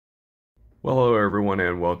Well, hello everyone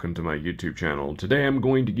and welcome to my YouTube channel. Today I'm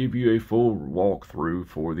going to give you a full walkthrough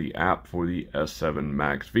for the app for the S7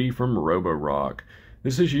 MaxV from Roborock.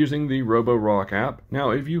 This is using the Roborock app. Now,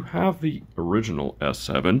 if you have the original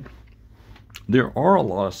S7, there are a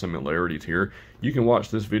lot of similarities here. You can watch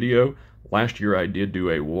this video. Last year I did do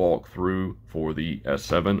a walkthrough for the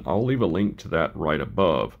S7. I'll leave a link to that right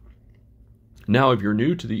above. Now, if you're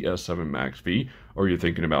new to the S7 MaxV or you're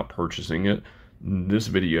thinking about purchasing it, this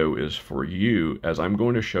video is for you, as I'm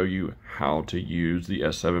going to show you how to use the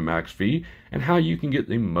S7 MaxV and how you can get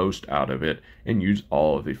the most out of it and use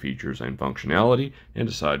all of the features and functionality and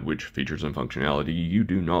decide which features and functionality you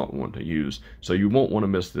do not want to use. So you won't want to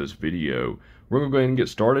miss this video. We're going to go ahead and get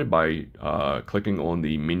started by clicking on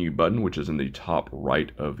the menu button, which is in the top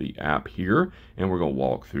right of the app here, and we're going to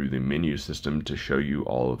walk through the menu system to show you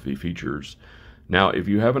all of the features. Now, if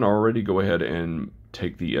you haven't already, go ahead and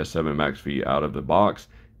take the S7 MaxV out of the box,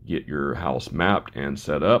 get your house mapped and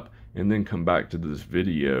set up, and then come back to this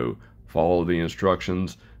video. Follow the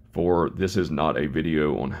instructions, for this is not a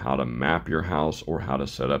video on how to map your house or how to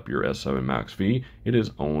set up your S7 MaxV. It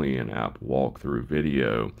is only an app walkthrough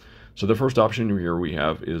video. So the first option here we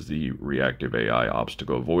have is the Reactive AI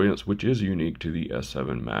obstacle avoidance, which is unique to the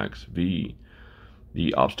S7 MaxV.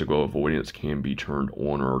 The obstacle avoidance can be turned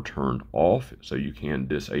on or turned off, so you can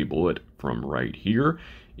disable it from right here.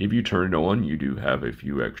 If you turn it on, you do have a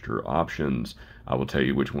few extra options. I will tell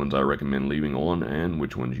you which ones I recommend leaving on and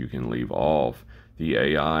which ones you can leave off. The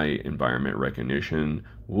AI environment recognition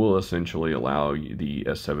will essentially allow the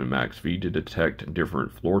S7 MaxV to detect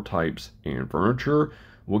different floor types and furniture.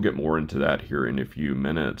 We'll get more into that here in a few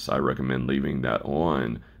minutes. I recommend leaving that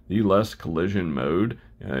on. The less collision mode,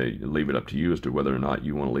 leave it up to you as to whether or not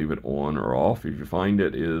you want to leave it on or off. If you find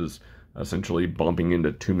it is essentially bumping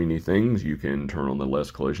into too many things, you can turn on the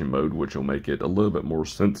less collision mode, which will make it a little bit more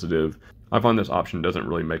sensitive. I find this option doesn't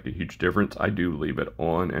really make a huge difference. I do leave it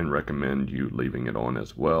on and recommend you leaving it on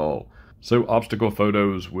as well. So obstacle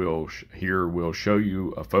photos will show you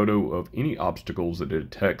a photo of any obstacles that it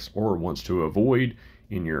detects or wants to avoid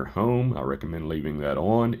in your home. I recommend leaving that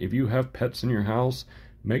on. If you have pets in your house,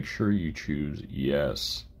 make sure you choose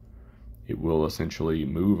yes. It will essentially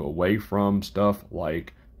move away from stuff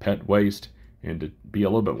like pet waste and to be a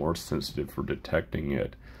little bit more sensitive for detecting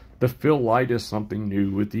it. The fill light is something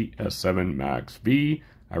new with the S7 MaxV.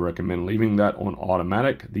 I recommend leaving that on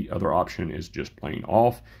automatic. The other option is just plain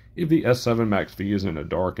off. If the S7 MaxV is in a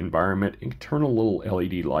dark environment, it can turn a little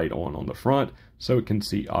LED light on the front so it can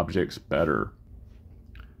see objects better.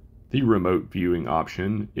 The remote viewing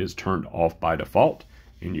option is turned off by default,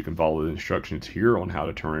 and you can follow the instructions here on how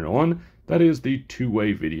to turn it on. That is the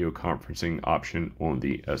two-way video conferencing option on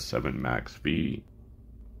the S7 MaxV.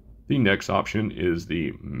 The next option is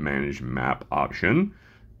the Manage Map option.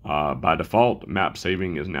 By default, map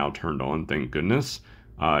saving is now turned on, thank goodness.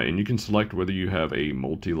 And you can select whether you have a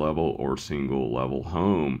multi-level or single-level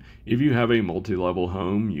home. If you have a multi-level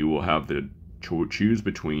home, you will have the choose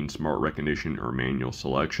between smart recognition or manual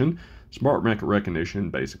selection. Smart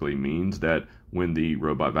recognition basically means that when the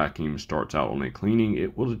robot vacuum starts out on a cleaning,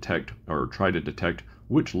 it will detect or try to detect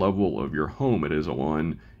which level of your home it is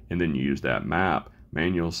on and then use that map.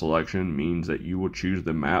 Manual selection means that you will choose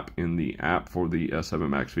the map in the app for the S7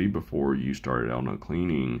 MaxV before you started out on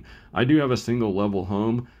cleaning. I do have a single level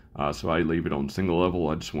home, so I leave it on single level.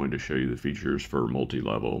 I just wanted to show you the features for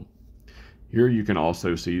multi-level. Here you can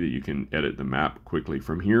also see that you can edit the map quickly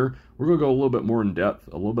from here. We're going to go a little bit more in depth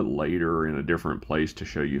a little bit later in a different place to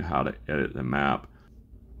show you how to edit the map.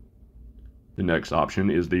 The next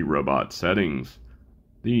option is the robot settings.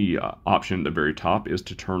 The option at the very top is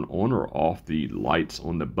to turn on or off the lights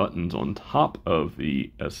on the buttons on top of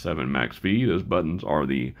the S7 MaxV. Those buttons are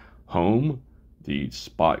the home, the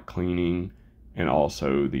spot cleaning, and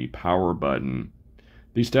also the power button.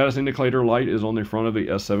 The status indicator light is on the front of the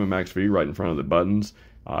S7 MaxV, right in front of the buttons.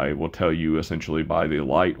 I will tell you essentially by the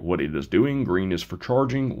light what it is doing. Green is for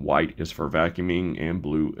charging, white is for vacuuming, and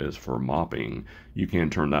blue is for mopping. You can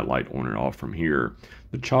turn that light on and off from here.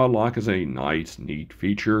 The child lock is a nice, neat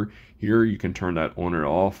feature. Here you can turn that on and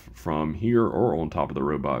off from here or on top of the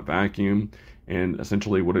robot vacuum. And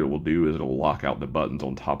essentially what it will do is it will lock out the buttons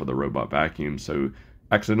on top of the robot vacuum, so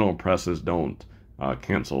accidental presses don't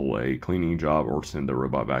cancel a cleaning job or send the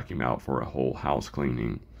robot vacuum out for a whole house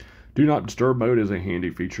cleaning. Do not disturb mode is a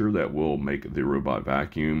handy feature that will make the robot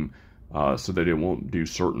vacuum so that it won't do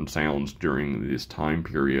certain sounds during this time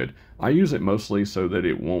period. I use it mostly so that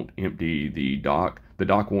it won't empty the dock. The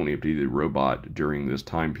dock won't empty the robot during this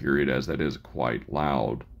time period, as that is quite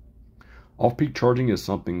loud. Off-peak charging is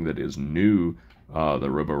something that is new the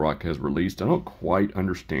Roborock has released. I don't quite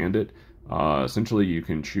understand it. Essentially, you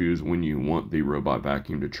can choose when you want the robot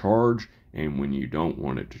vacuum to charge and when you don't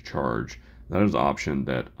want it to charge. That is an option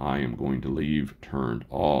that I am going to leave turned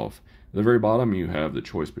off. At the very bottom, you have the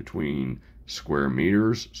choice between square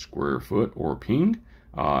meters, square foot, or ping.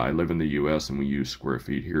 I live in the US and we use square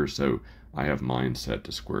feet here, so I have mine set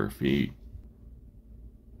to square feet.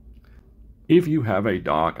 If you have a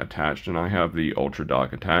dock attached, and I have the Ultra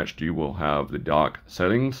dock attached, you will have the dock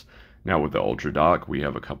settings. Now with the Ultra dock, we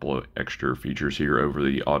have a couple of extra features here over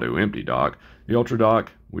the auto empty dock. The Ultra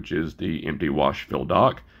dock, which is the empty wash fill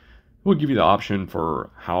dock, will give you the option for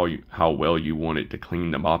how well you want it to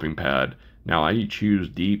clean the mopping pad. Now I choose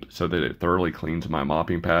deep so that it thoroughly cleans my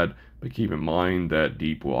mopping pad, but keep in mind that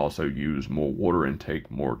deep will also use more water and take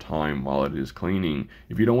more time while it is cleaning.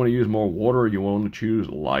 If you don't want to use more water, you want to choose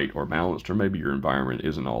light or balanced, or maybe your environment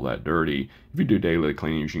isn't all that dirty. If you do daily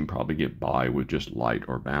cleanings, you can probably get by with just light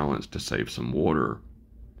or balanced to save some water.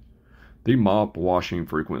 The mop washing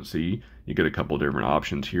frequency, you get a couple different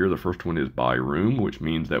options here. The first one is by room, which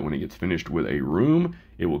means that when it gets finished with a room,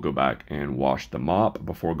 it will go back and wash the mop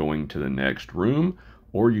before going to the next room,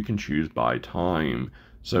 or you can choose by time.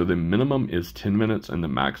 So the minimum is 10 minutes and the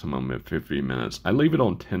maximum is 50 minutes. I leave it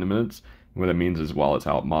on 10 minutes. What that means is while it's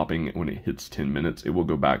out mopping, when it hits 10 minutes, it will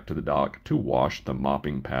go back to the dock to wash the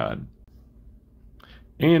mopping pad.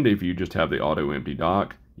 And if you just have the auto empty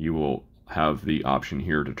dock, you will have the option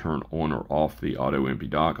here to turn on or off the auto empty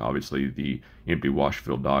dock. Obviously the empty wash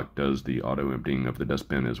fill dock does the auto emptying of the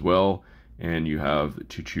dustbin as well. And you have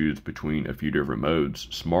to choose between a few different modes: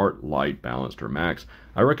 smart, light, balanced, or max.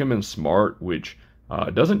 I recommend smart, which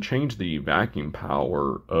doesn't change the vacuum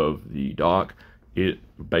power of the dock. It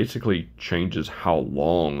basically changes how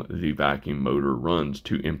long the vacuum motor runs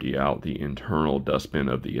to empty out the internal dustbin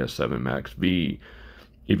of the S7 MaxV.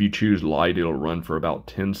 If you choose light, it'll run for about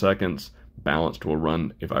 10 seconds. Balanced will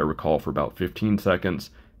run, if I recall, for about 15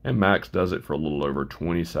 seconds. And max does it for a little over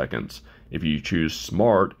 20 seconds. If you choose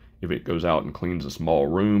smart, if it goes out and cleans a small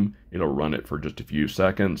room, it'll run it for just a few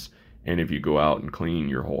seconds. And if you go out and clean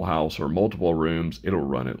your whole house or multiple rooms, it'll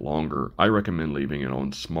run it longer. I recommend leaving it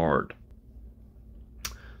on smart.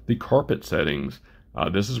 The carpet settings,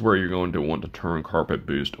 this is where you're going to want to turn carpet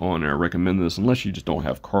boost on. And I recommend this unless you just don't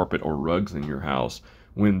have carpet or rugs in your house.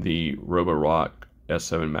 When the Roborock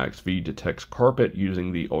S7 MaxV detects carpet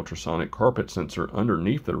using the ultrasonic carpet sensor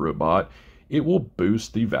underneath the robot, it will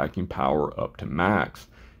boost the vacuum power up to max.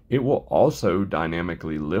 It will also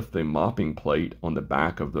dynamically lift the mopping plate on the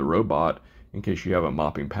back of the robot. In case you have a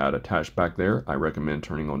mopping pad attached back there, I recommend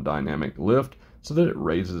turning on dynamic lift so that it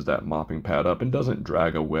raises that mopping pad up and doesn't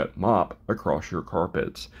drag a wet mop across your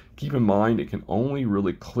carpets. Keep in mind, it can only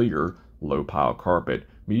really clear low pile carpet.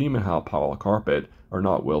 Medium and high pile carpet are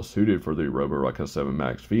not well suited for the Roborock S7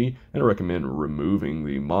 MaxV, and I recommend removing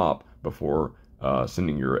the mop before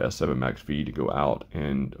sending your S7 MaxV to go out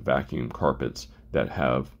and vacuum carpets that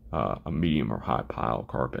have a medium or high pile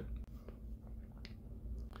carpet.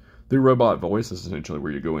 The robot voice is essentially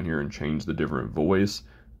where you go in here and change the different voice.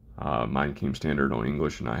 Mine came standard on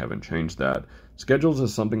English and I haven't changed that. Schedules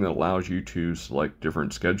is something that allows you to select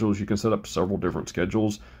different schedules. You can set up several different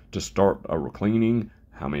schedules to start a cleaning,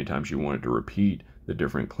 how many times you want it to repeat, the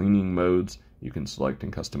different cleaning modes. You can select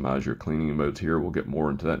and customize your cleaning modes here. We'll get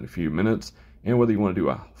more into that in a few minutes. And whether you want to do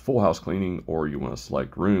a full house cleaning or you want to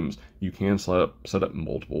select rooms, you can set up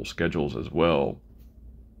multiple schedules as well.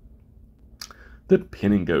 The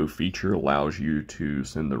pin and go feature allows you to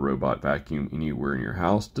send the robot vacuum anywhere in your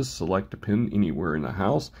house. Just select a pin anywhere in the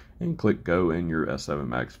house and click go and your S7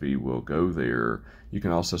 MaxV will go there. You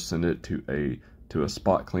can also send it to a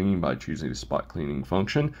spot cleaning by choosing the spot cleaning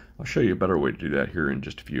function. I'll show you a better way to do that here in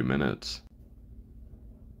just a few minutes.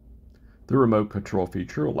 The remote control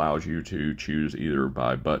feature allows you to choose either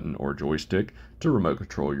by button or joystick to remote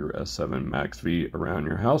control your S7 MaxV around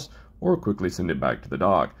your house or quickly send it back to the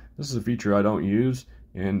dock. This is a feature I don't use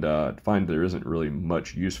and find there isn't really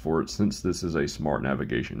much use for it since this is a smart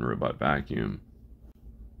navigation robot vacuum.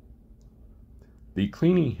 The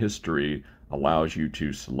cleaning history allows you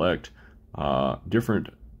to select different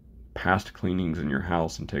past cleanings in your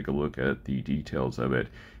house and take a look at the details of it.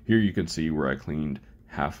 Here you can see where I cleaned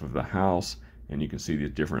half of the house, and you can see the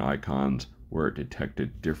different icons where it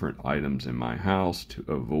detected different items in my house to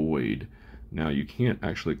avoid. Now you can't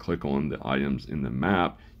actually click on the items in the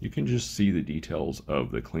map, you can just see the details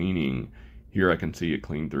of the cleaning. Here I can see it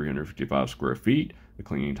cleaned 355 square feet, the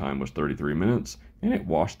cleaning time was 33 minutes, and it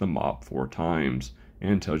washed the mop 4 times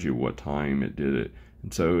and tells you what time it did it.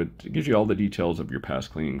 And so it gives you all the details of your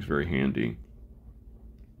past cleanings, very handy.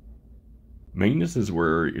 Maintenance is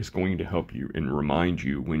where it's going to help you and remind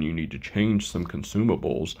you when you need to change some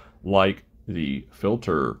consumables like the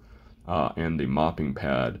filter and the mopping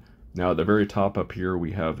pad. Now at the very top up here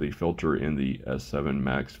we have the filter in the S7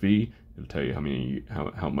 MaxV. It'll tell you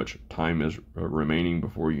how much time is remaining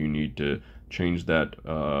before you need to change that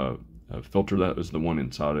filter. That is the one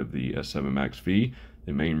inside of the S7 MaxV.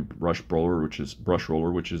 The main brush roller, which is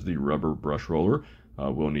the rubber brush roller,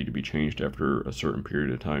 will need to be changed after a certain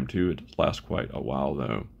period of time too. It lasts quite a while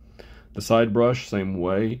though. The side brush, same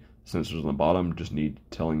way. Sensors on the bottom just need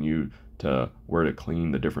telling you to where to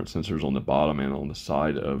clean the different sensors on the bottom and on the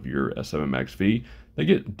side of your S7 MaxV. They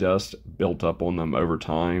get dust built up on them over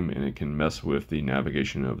time, and it can mess with the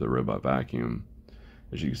navigation of the robot vacuum.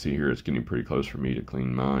 As you can see here, it's getting pretty close for me to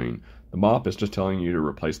clean mine. The mop is just telling you to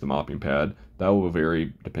replace the mopping pad. That will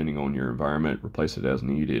vary depending on your environment. Replace it as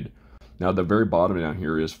needed. Now the very bottom down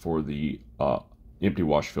here is for the empty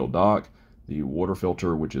wash fill dock. The water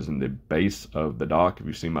filter, which is in the base of the dock. If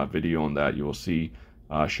you've seen my video on that, you will see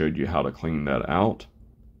I showed you how to clean that out.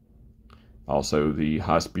 Also the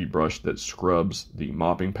high-speed brush that scrubs the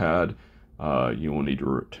mopping pad. You will need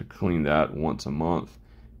to clean that once a month.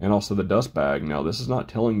 And also the dust bag. Now this is not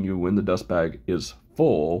telling you when the dust bag is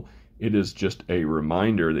full. It is just a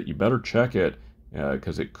reminder that you better check it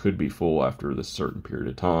because it could be full after this certain period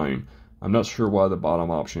of time. I'm not sure why the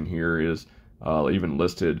bottom option here is even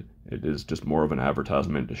listed. It is just more of an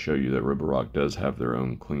advertisement to show you that Roborock does have their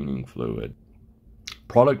own cleaning fluid.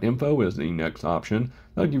 Product info is the next option.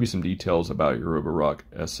 That'll give you some details about your Roborock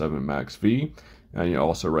S7 MaxV. And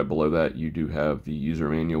also right below that you do have the user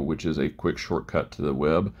manual, which is a quick shortcut to the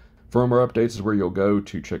web. Firmware updates is where you'll go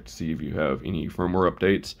to check to see if you have any firmware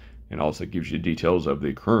updates, and also gives you details of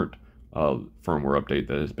the current firmware update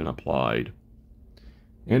that has been applied.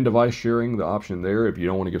 And device sharing, the option there, if you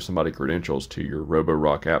don't want to give somebody credentials to your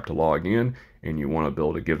Roborock app to log in and you want to be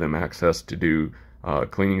able to give them access to do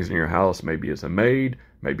cleanings in your house, maybe as a maid,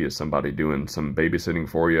 maybe as somebody doing some babysitting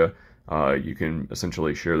for you, you can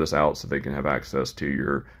essentially share this out so they can have access to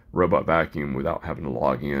your robot vacuum without having to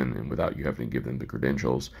log in and without you having to give them the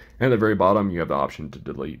credentials. And at the very bottom, you have the option to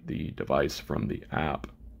delete the device from the app.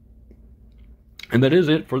 And that is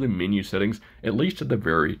it for the menu settings, at least at the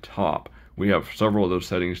very top. We have several of those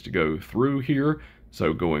settings to go through here.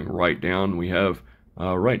 So going right down, we have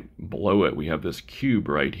right below it, we have this cube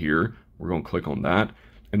right here. We're going to click on that,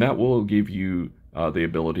 and that will give you the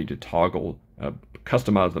ability to toggle,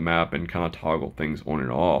 customize the map and kind of toggle things on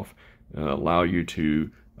and off, allow you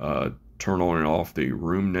to turn on and off the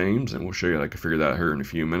room names, and we'll show you how to configure that here in a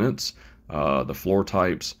few minutes, the floor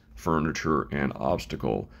types, furniture, and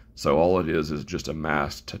obstacle. So all it is just a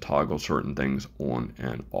mask to toggle certain things on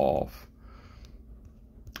and off.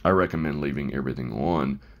 I recommend leaving everything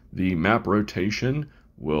on. The map rotation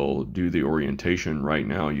will do the orientation. Right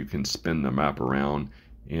now you can spin the map around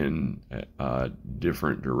in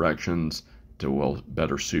different directions to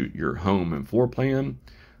better suit your home and floor plan.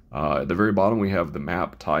 At the very bottom we have the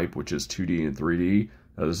map type, which is 2D and 3D.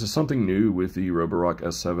 This is something new with the Roborock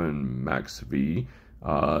S7 MaxV.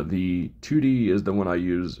 The 2D is the one I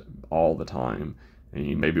use all the time, and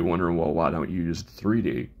you may be wondering, well, why don't you use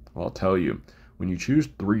 3D? Well, I'll tell you, when you choose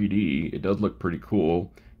 3D, it does look pretty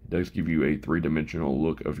cool. It does give you a three-dimensional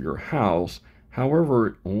look of your house. However,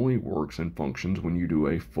 it only works and functions when you do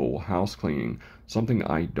a full house cleaning, something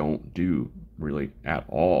I don't do really at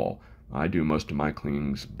all. I do most of my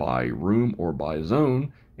cleanings by room or by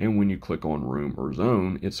zone, and when you click on room or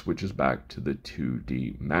zone, it switches back to the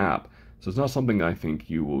 2D map. So it's not something I think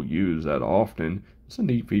you will use that often. It's a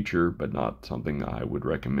neat feature, but not something I would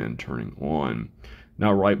recommend turning on.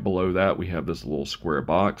 Now right below that we have this little square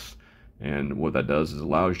box, and what that does is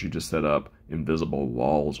allows you to set up invisible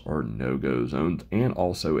walls or no-go zones, and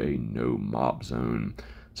also a no mop zone.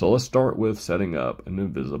 So let's start with setting up an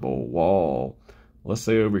invisible wall. Let's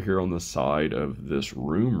say over here on the side of this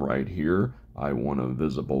room right here, I want a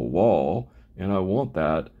visible wall, and I want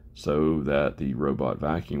that so that the robot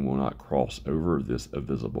vacuum will not cross over this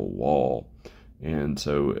invisible wall. And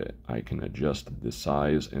so I can adjust the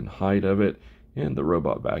size and height of it, and the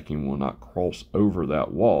robot vacuum will not cross over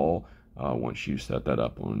that wall once you set that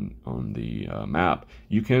up on the map.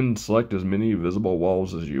 You can select as many visible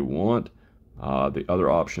walls as you want. The other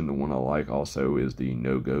option, the one I like also, is the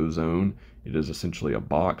no-go zone. It is essentially a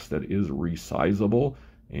box that is resizable,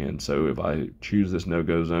 and so if I choose this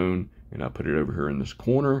no-go zone and I put it over here in this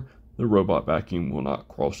corner, the robot vacuum will not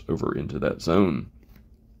cross over into that zone.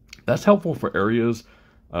 That's helpful for areas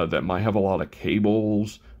that might have a lot of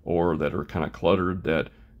cables or that are kind of cluttered that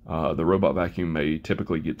the robot vacuum may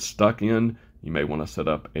typically get stuck in. You may want to set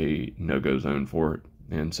up a no-go zone for it.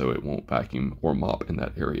 and so it won't vacuum or mop in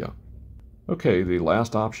that area. Okay, the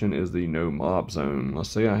last option is the no mop zone. Let's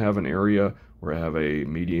say I have an area where I have a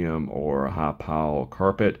medium or a high pile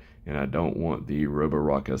carpet and I don't want the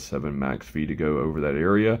Roborock S7 MaxV to go over that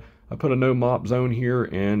area. I put a no mop zone here,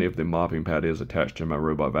 and if the mopping pad is attached to my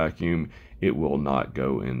robot vacuum, it will not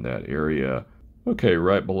go in that area. Okay,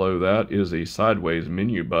 right below that is a sideways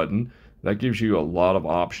menu button. That gives you a lot of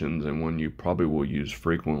options and one you probably will use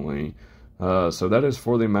frequently. So that is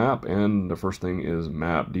for the map, and the first thing is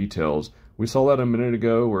map details. We saw that a minute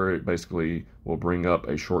ago where it basically will bring up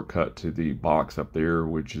a shortcut to the box up there,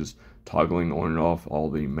 which is toggling on and off all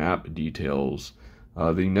the map details.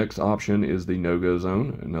 The next option is the no-go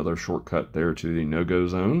zone, another shortcut there to the no-go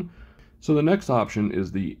zone. So the next option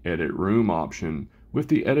is the edit room option. With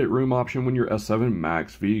the edit room option, when your S7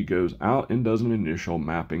 MaxV goes out and does an initial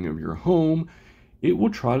mapping of your home, it will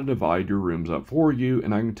try to divide your rooms up for you,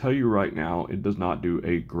 and I can tell you right now, it does not do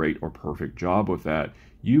a great or perfect job with that.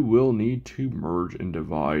 You will need to merge and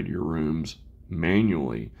divide your rooms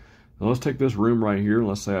manually. Now let's take this room right here.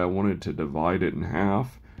 Let's say I wanted to divide it in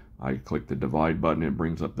half. I click the divide button. It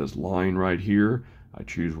brings up this line right here. I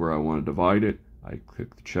choose where I want to divide it. I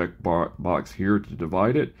click the check box here to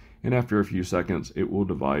divide it, and after a few seconds, it will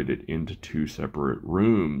divide it into two separate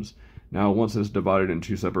rooms. Now, once it's divided in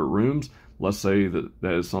two separate rooms, let's say that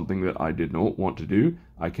that is something that I did not want to do,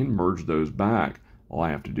 I can merge those back. All I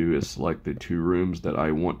have to do is select the two rooms that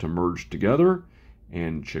I want to merge together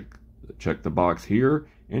and check the box here,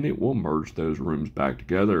 and it will merge those rooms back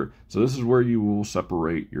together. So this is where you will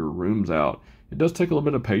separate your rooms out. It does take a little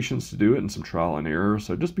bit of patience to do it and some trial and error,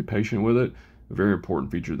 so just be patient with it. A very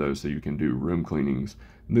important feature though, so you can do room cleanings.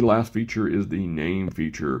 And the last feature is the name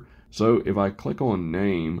feature. So if I click on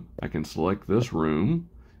name, I can select this room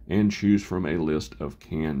and choose from a list of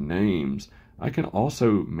canned names. I can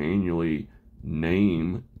also manually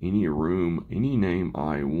name any room, any name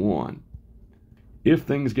I want. If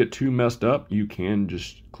things get too messed up, you can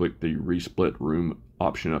just click the resplit room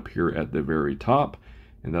option up here at the very top,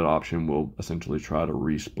 and that option will essentially try to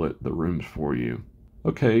resplit the rooms for you.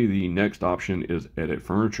 Okay, the next option is edit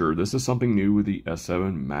furniture. This is something new with the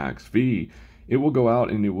S7 MaxV. It will go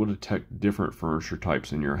out and it will detect different furniture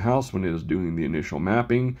types in your house when it is doing the initial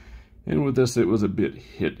mapping, and with this it was a bit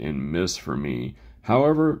hit and miss for me.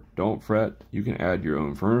 However, don't fret, you can add your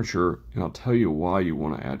own furniture, and I'll tell you why you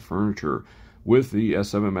want to add furniture. With the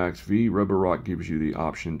S7 MaxV, Roborock gives you the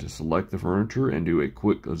option to select the furniture and do a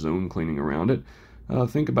quick zone cleaning around it.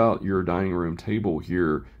 Think about your dining room table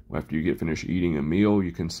here. After you get finished eating a meal,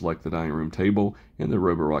 you can select the dining room table, and the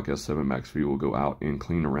Roborock S7 MaxV will go out and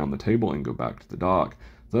clean around the table and go back to the dock.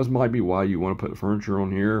 So that might be why you want to put furniture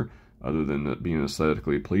on here. Other than it being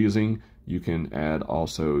aesthetically pleasing, you can add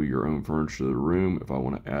also your own furniture to the room. If I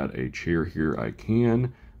want to add a chair here, I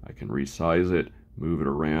can resize it, move it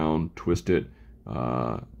around, twist it,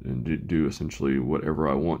 and do essentially whatever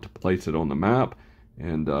I want to place it on the map.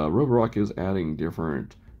 And Roborock is adding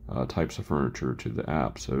different types of furniture to the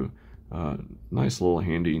app, so nice little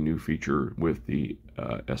handy new feature with the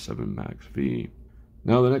S7 MaxV.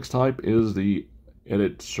 Now the next type is the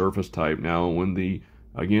edit surface type. Now when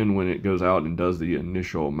it goes out and does the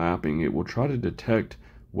initial mapping, it will try to detect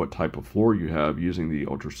what type of floor you have using the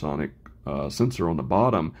ultrasonic sensor on the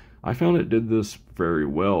bottom. I found it did this very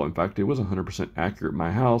well. In fact, it was 100% accurate in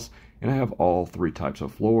my house, and I have all three types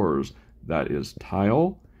of floors. That is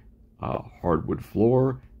tile, hardwood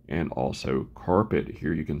floor, and also carpet.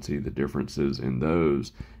 Here you can see the differences in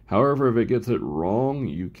those. However, if it gets it wrong,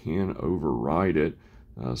 you can override it.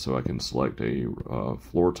 So I can select a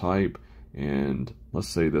floor type, and let's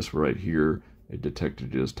say this right here, it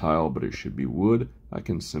detected it as tile, but it should be wood. I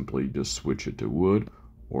can simply just switch it to wood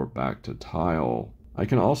or back to tile. I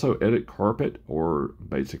can also edit carpet, or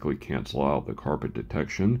basically cancel out the carpet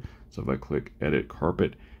detection. So if I click edit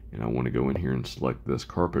carpet and I want to go in here and select this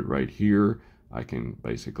carpet right here, I can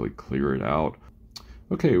basically clear it out.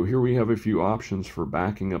 Okay, here we have a few options for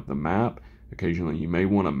backing up the map. Occasionally you may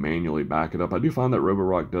want to manually back it up. I do find that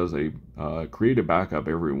Roborock does a create a backup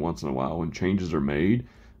every once in a while when changes are made.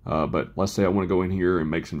 But let's say I want to go in here and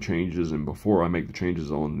make some changes, and before I make the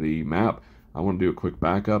changes on the map, I want to do a quick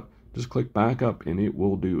backup. Just click backup and it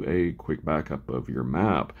will do a quick backup of your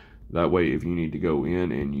map. That way, if you need to go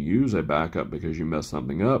in and use a backup because you messed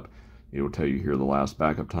something up, it will tell you here the last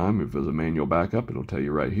backup time. If it's a manual backup, it'll tell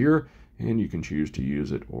you right here, and you can choose to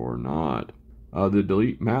use it or not. The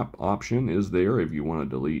delete map option is there if you want to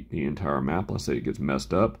delete the entire map. Let's say it gets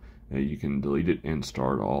messed up, you can delete it and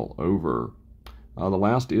start all over. The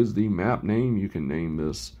last is the map name. You can name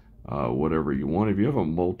this whatever you want. If you have a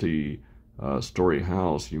multi-story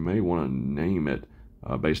house, you may want to name it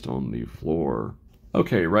based on the floor.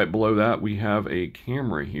 Okay, right below that we have a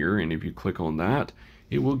camera here, and if you click on that,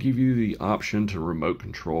 it will give you the option to remote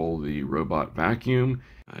control the robot vacuum.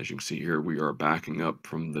 As you can see here, we are backing up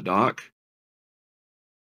from the dock,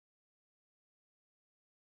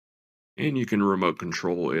 and you can remote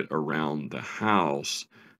control it around the house.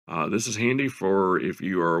 This is handy for if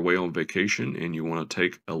you are away on vacation and you want to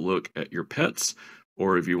take a look at your pets,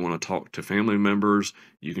 or if you want to talk to family members.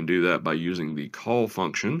 You can do that by using the call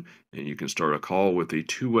function, and you can start a call with the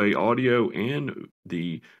two-way audio and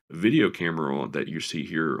the video camera that you see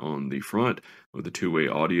here on the front. With the two-way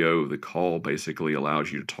audio, the call basically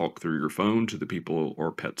allows you to talk through your phone to the people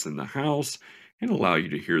or pets in the house and allow you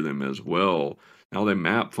to hear them as well. Now the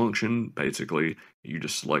map function, basically, you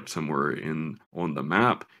just select somewhere on the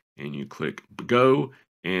map and you click go,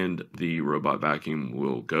 and the robot vacuum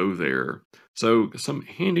will go there. So some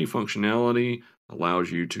handy functionality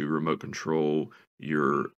allows you to remote control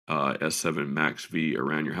your S7 MaxV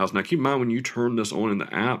around your house. Now keep in mind, when you turn this on in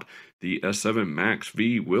the app, the S7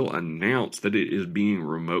 MaxV will announce that it is being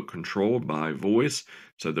remote controlled by voice.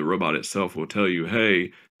 So the robot itself will tell you,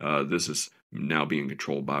 hey, this is now being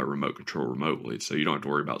controlled by a remote control remotely. So you don't have to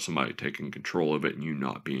worry about somebody taking control of it and you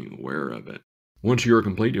not being aware of it. Once you are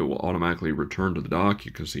complete, it will automatically return to the dock.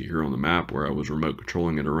 You can see here on the map where I was remote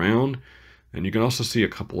controlling it around. And you can also see a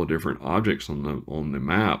couple of different objects on the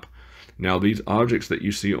map. Now these objects that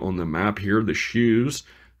you see on the map here, the shoes,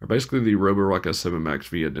 are basically the Roborock S7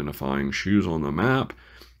 MaxV identifying shoes on the map.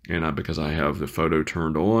 And because I have the photo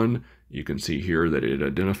turned on, you can see here that it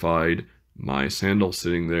identified my sandal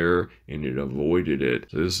sitting there and it avoided it.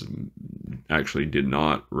 So this actually did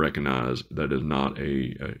not recognize that is not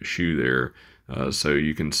a shoe there. So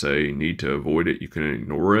you can say need to avoid it. You can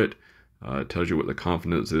ignore it. It tells you what the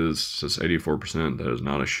confidence is. It says 84%. That is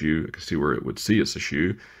not a shoe. I can see where it would see it's a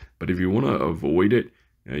shoe. But if you want to avoid it,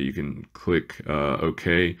 you can click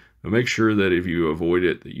OK. But make sure that if you avoid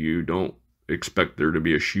it, that you don't expect there to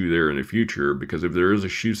be a shoe there in the future, because if there is a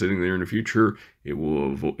shoe sitting there in the future, it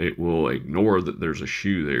will ignore that there's a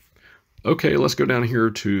shoe there. Okay, let's go down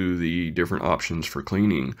here to the different options for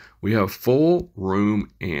cleaning. We have full,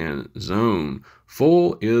 room, and zone.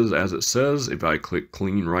 Full is, as it says, if I click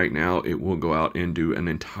clean right now, it will go out and do an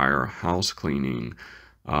entire house cleaning.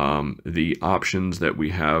 The options that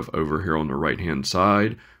we have over here on the right hand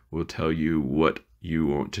side will tell you what you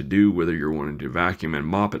want to do, whether you're wanting to vacuum and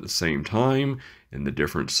mop at the same time, and the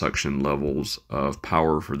different suction levels of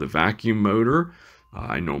power for the vacuum motor.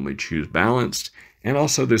 I normally choose balanced, and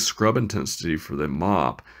also the scrub intensity for the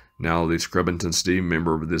mop. Now the scrub intensity,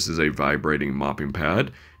 remember this is a vibrating mopping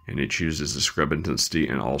pad, and it chooses the scrub intensity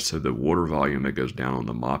and also the water volume that goes down on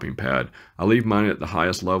the mopping pad. I leave mine at the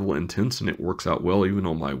highest level, intense, and it works out well even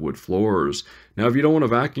on my wood floors. Now if you don't want to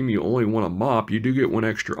vacuum, you only want to mop, you do get one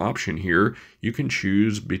extra option here. You can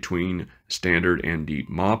choose between standard and deep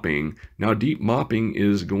mopping. Now deep mopping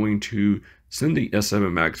is going to send the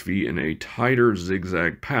S7 MaxV in a tighter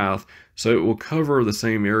zigzag path, so it will cover the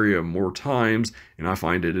same area more times, and I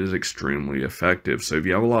find it is extremely effective. So if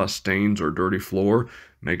you have a lot of stains or dirty floor,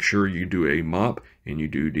 make sure you do a mop and you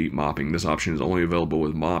do deep mopping. This option is only available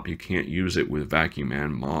with mop. You can't use it with vacuum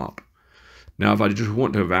and mop. Now, if I just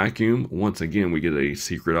want to vacuum, once again, we get a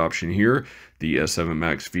secret option here. The S7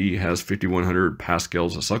 MaxV has 5100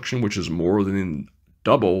 pascals of suction, which is more than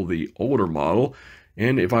double the older model.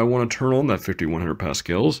 And if I want to turn on that 5100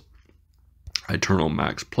 pascals, I turn on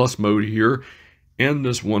Max Plus mode here. And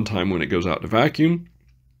this one time when it goes out to vacuum,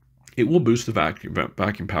 it will boost the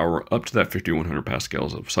vacuum power up to that 5100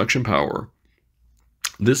 pascals of suction power.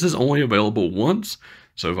 This is only available once.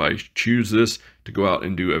 So if I choose this to go out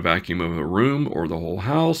and do a vacuum of a room or the whole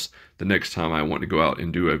house, the next time I want to go out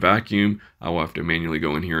and do a vacuum, I will have to manually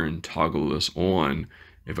go in here and toggle this on.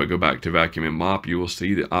 If I go back to vacuum and mop, you will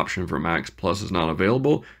see the option for Max Plus is not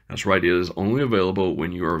available. That's right, it is only available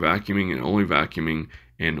when you are vacuuming and only vacuuming,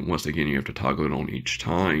 and once again you have to toggle it on each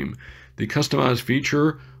time. The customized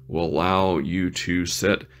feature will allow you to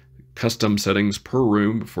set custom settings per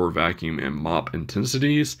room for vacuum and mop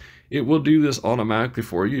intensities. It will do this automatically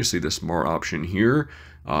for you. You see the smart option here,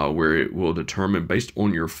 where it will determine based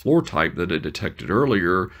on your floor type that it detected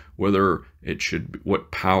earlier, whether it should,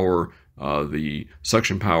 what power, the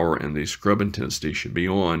suction power and the scrub intensity should be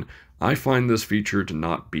on. I find this feature to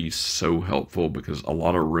not be so helpful because a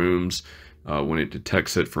lot of rooms, when it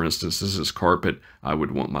detects it, for instance, this is carpet, I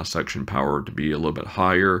would want my suction power to be a little bit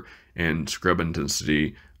higher and scrub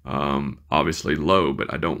intensity obviously low,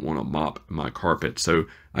 but I don't want to mop my carpet. So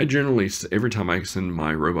I generally, every time I send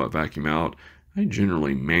my robot vacuum out, I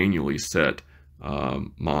generally manually set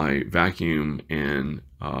my vacuum and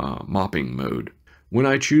mopping mode. When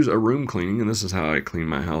I choose a room cleaning, and this is how I clean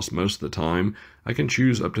my house most of the time, I can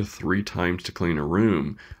choose up to 3 times to clean a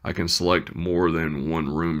room. I can select more than one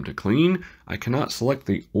room to clean. I cannot select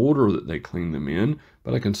the order that they clean them in,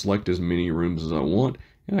 but I can select as many rooms as I want,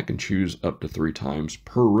 and I can choose up to 3 times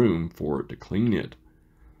per room for it to clean it.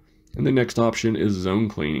 And the next option is zone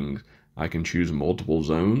cleaning. I can choose multiple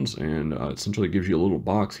zones, and essentially gives you a little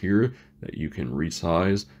box here that you can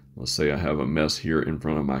resize. Let's say I have a mess here in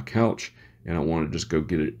front of my couch, and I want to just go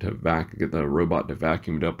get the robot to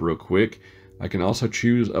vacuum it up real quick. I can also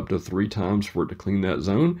choose up to 3 times for it to clean that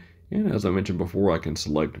zone, and as I mentioned before, I can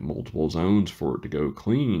select multiple zones for it to go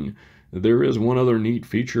clean. There is one other neat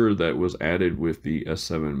feature that was added with the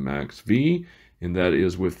S7 MaxV, and that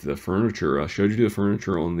is with the furniture. I showed you the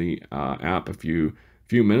furniture on the app a few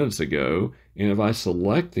minutes ago, and if I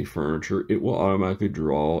select the furniture, it will automatically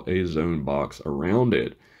draw a zone box around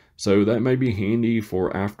it. So that may be handy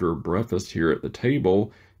for after breakfast here at the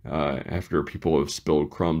table. After people have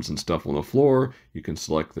spilled crumbs and stuff on the floor, you can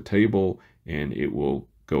select the table and it will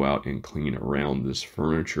go out and clean around this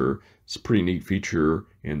furniture. It's a pretty neat feature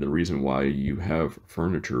and the reason why you have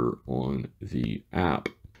furniture on the app.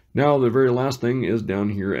 Now the very last thing is down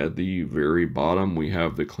here at the very bottom, we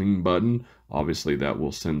have the clean button. Obviously that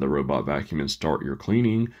will send the robot vacuum and start your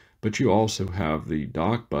cleaning, but you also have the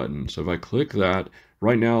dock button. So if I click that,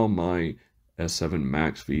 right now my S7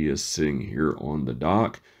 MaxV is sitting here on the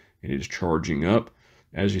dock and it is charging up.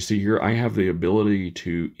 As you see here, I have the ability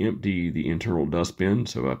to empty the internal dustbin.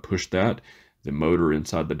 So if I push that, the motor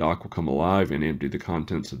inside the dock will come alive and empty the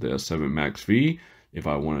contents of the S7 MaxV. If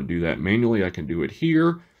I want to do that manually, I can do it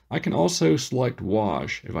here. I can also select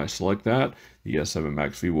wash. If I select that, the S7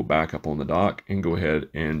 MaxV will back up on the dock and go ahead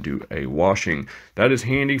and do a washing. That is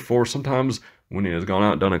handy for sometimes when it has gone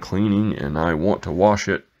out and done a cleaning and I want to wash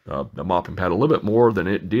it, the mopping pad a little bit more than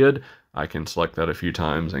it did. I can select that a few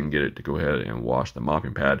times and get it to go ahead and wash the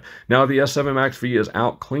mopping pad. Now, if the S7 MaxV is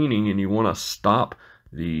out cleaning and you want to stop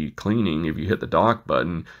the cleaning, if you hit the dock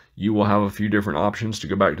button, you will have a few different options to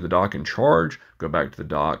go back to the dock and charge, go back to the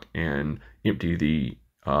dock and empty the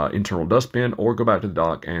internal dustbin, or go back to the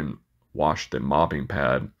dock and wash the mopping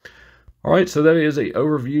pad. All right, so that is an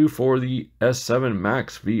overview for the S7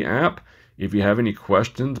 MaxV app. If you have any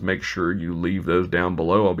questions, make sure you leave those down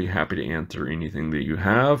below. I'll be happy to answer anything that you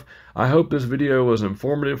have. I hope this video was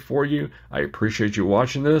informative for you. I appreciate you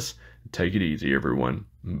watching this. Take it easy, everyone.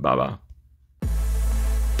 Bye-bye.